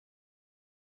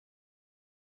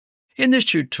In this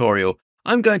tutorial,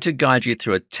 I'm going to guide you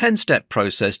through a 10-step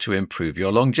process to improve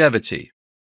your longevity.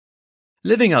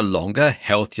 Living a longer,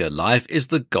 healthier life is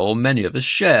the goal many of us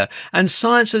share, and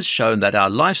science has shown that our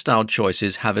lifestyle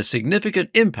choices have a significant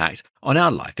impact on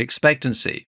our life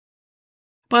expectancy.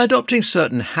 By adopting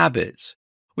certain habits,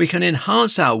 we can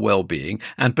enhance our well-being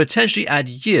and potentially add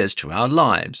years to our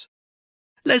lives.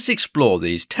 Let's explore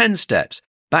these 10 steps,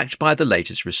 backed by the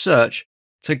latest research,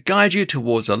 to guide you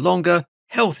towards a longer,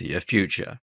 healthier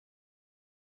future.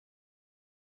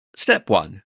 Step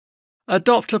 1.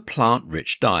 Adopt a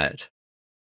plant-rich diet.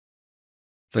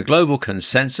 The global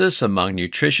consensus among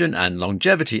nutrition and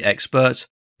longevity experts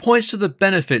points to the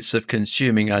benefits of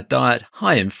consuming a diet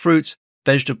high in fruits,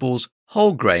 vegetables,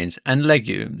 whole grains, and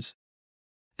legumes.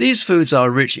 These foods are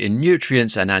rich in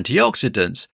nutrients and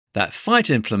antioxidants that fight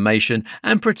inflammation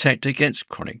and protect against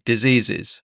chronic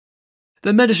diseases.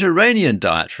 The Mediterranean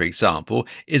diet, for example,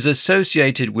 is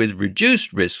associated with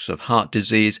reduced risks of heart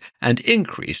disease and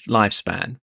increased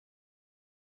lifespan.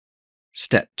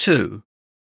 Step 2.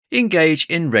 Engage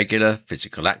in regular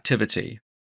physical activity.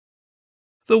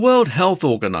 The World Health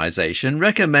Organization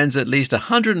recommends at least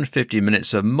 150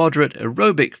 minutes of moderate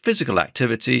aerobic physical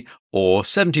activity or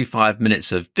 75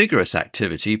 minutes of vigorous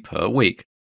activity per week.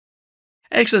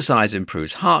 Exercise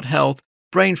improves heart health,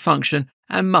 brain function,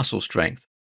 and muscle strength,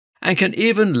 and can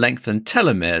even lengthen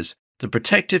telomeres, the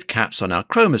protective caps on our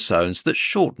chromosomes that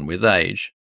shorten with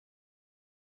age.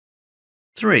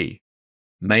 3.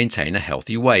 Maintain a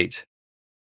healthy weight.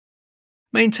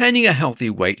 Maintaining a healthy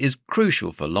weight is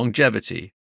crucial for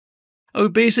longevity.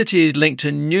 Obesity is linked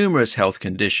to numerous health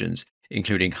conditions,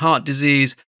 including heart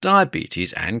disease,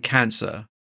 diabetes, and cancer.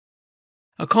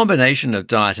 A combination of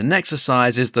diet and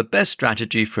exercise is the best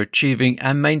strategy for achieving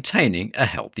and maintaining a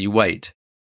healthy weight.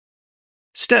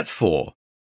 Step 4.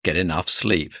 Get enough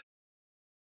sleep.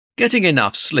 Getting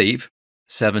enough sleep,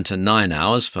 7 to 9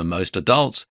 hours for most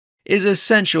adults, is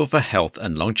essential for health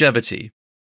and longevity.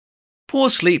 Poor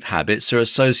sleep habits are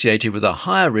associated with a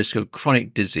higher risk of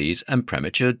chronic disease and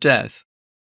premature death.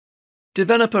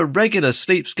 Develop a regular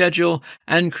sleep schedule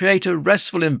and create a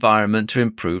restful environment to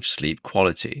improve sleep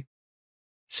quality.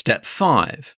 Step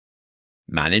 5.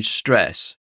 Manage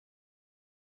stress.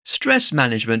 Stress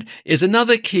management is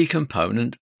another key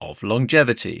component of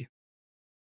longevity.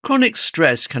 Chronic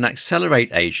stress can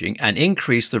accelerate aging and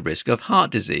increase the risk of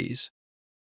heart disease.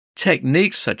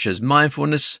 Techniques such as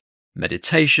mindfulness,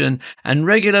 meditation, and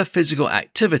regular physical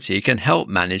activity can help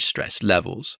manage stress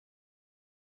levels.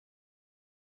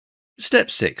 Step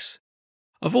 6.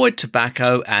 Avoid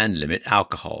tobacco and limit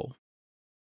alcohol.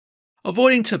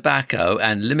 Avoiding tobacco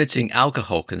and limiting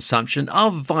alcohol consumption are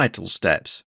vital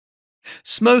steps.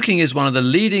 Smoking is one of the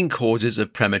leading causes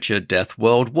of premature death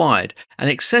worldwide, and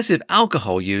excessive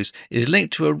alcohol use is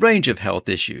linked to a range of health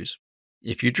issues.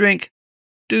 If you drink,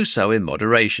 do so in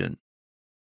moderation.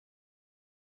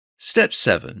 Step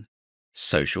 7.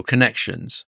 Social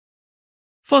connections.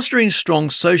 Fostering strong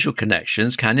social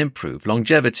connections can improve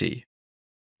longevity.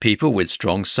 People with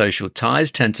strong social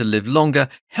ties tend to live longer,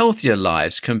 healthier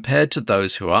lives compared to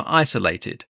those who are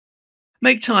isolated.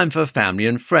 Make time for family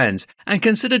and friends, and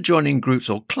consider joining groups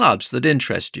or clubs that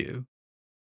interest you.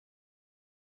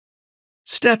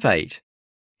 Step 8.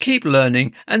 Keep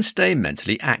learning and stay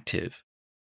mentally active.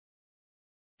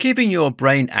 Keeping your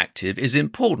brain active is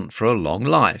important for a long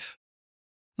life.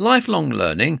 Lifelong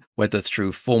learning, whether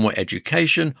through formal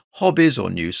education, hobbies, or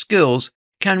new skills,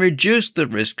 can reduce the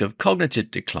risk of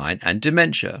cognitive decline and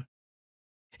dementia.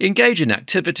 Engage in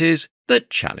activities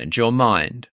that challenge your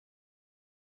mind.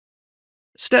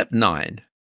 Step 9.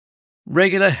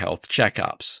 Regular health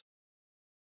checkups.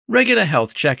 Regular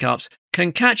health checkups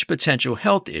can catch potential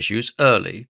health issues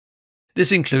early.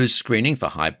 This includes screening for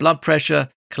high blood pressure,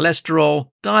 cholesterol,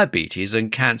 diabetes,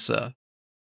 and cancer.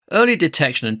 Early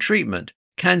detection and treatment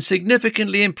can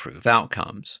significantly improve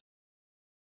outcomes.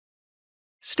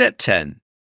 Step 10.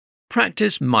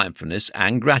 Practice mindfulness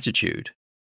and gratitude.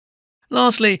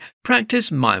 Lastly,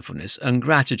 practice mindfulness and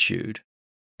gratitude.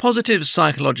 Positive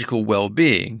psychological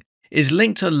well-being is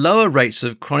linked to lower rates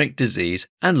of chronic disease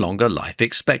and longer life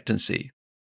expectancy.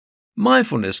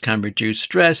 Mindfulness can reduce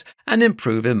stress and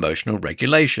improve emotional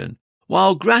regulation,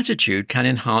 while gratitude can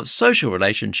enhance social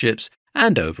relationships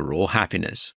and overall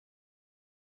happiness.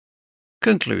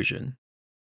 Conclusion.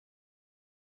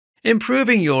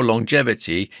 Improving your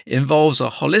longevity involves a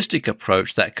holistic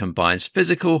approach that combines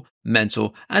physical,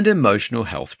 mental, and emotional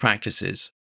health practices.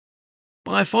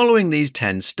 By following these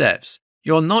 10 steps,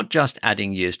 you're not just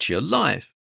adding years to your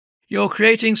life, you're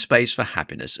creating space for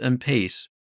happiness and peace.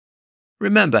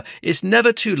 Remember, it's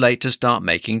never too late to start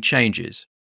making changes.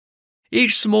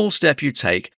 Each small step you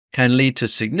take can lead to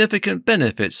significant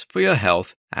benefits for your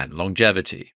health and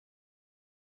longevity.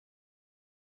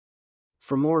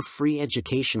 For more free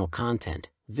educational content,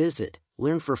 visit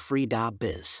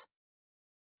learnforfree.biz.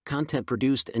 Content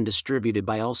produced and distributed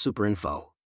by AllSuperInfo.